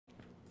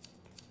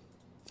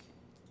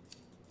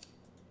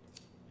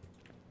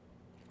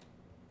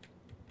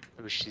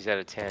Ooh, she's at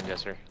a 10,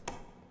 Jesser.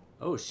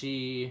 Oh,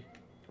 she...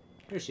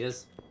 Here she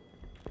is.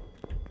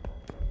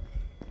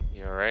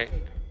 You alright?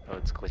 Oh,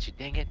 it's glitchy.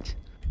 Dang it.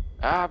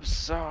 I'm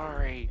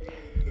sorry.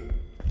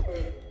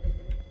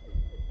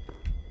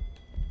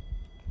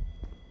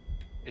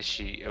 Is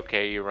she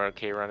okay? You run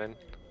okay running?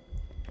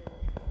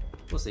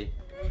 We'll see.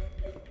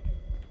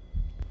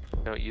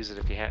 Don't use it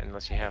if you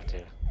unless you have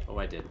to. Oh,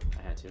 I did.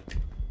 I had to.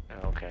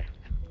 Oh, okay.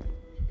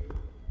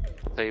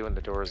 I'll tell you when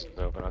the door is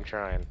open. I'm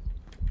trying.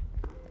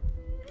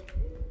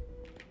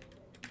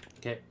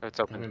 Okay, Oh, it's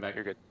open. coming back.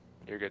 You're good.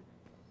 You're good.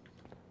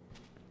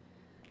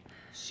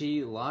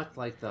 She locked,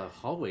 like, the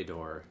hallway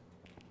door.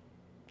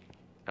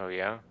 Oh,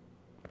 yeah?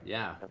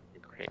 Yeah, That'd be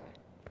great.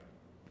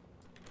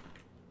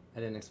 I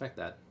didn't expect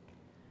that.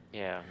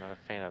 Yeah, I'm not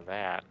a fan of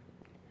that.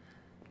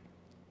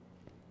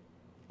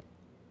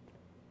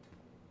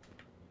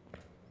 I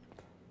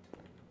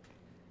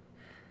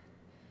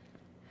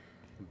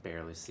can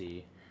barely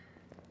see.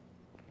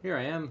 Here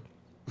I am.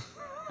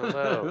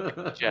 Hello.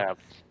 Good job.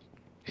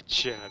 Good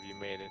job. You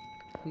made it.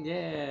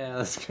 Yeah,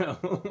 let's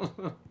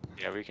go.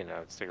 Yeah, we can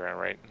stick around,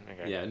 right?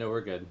 Okay. Yeah, no,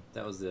 we're good.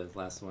 That was the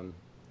last one.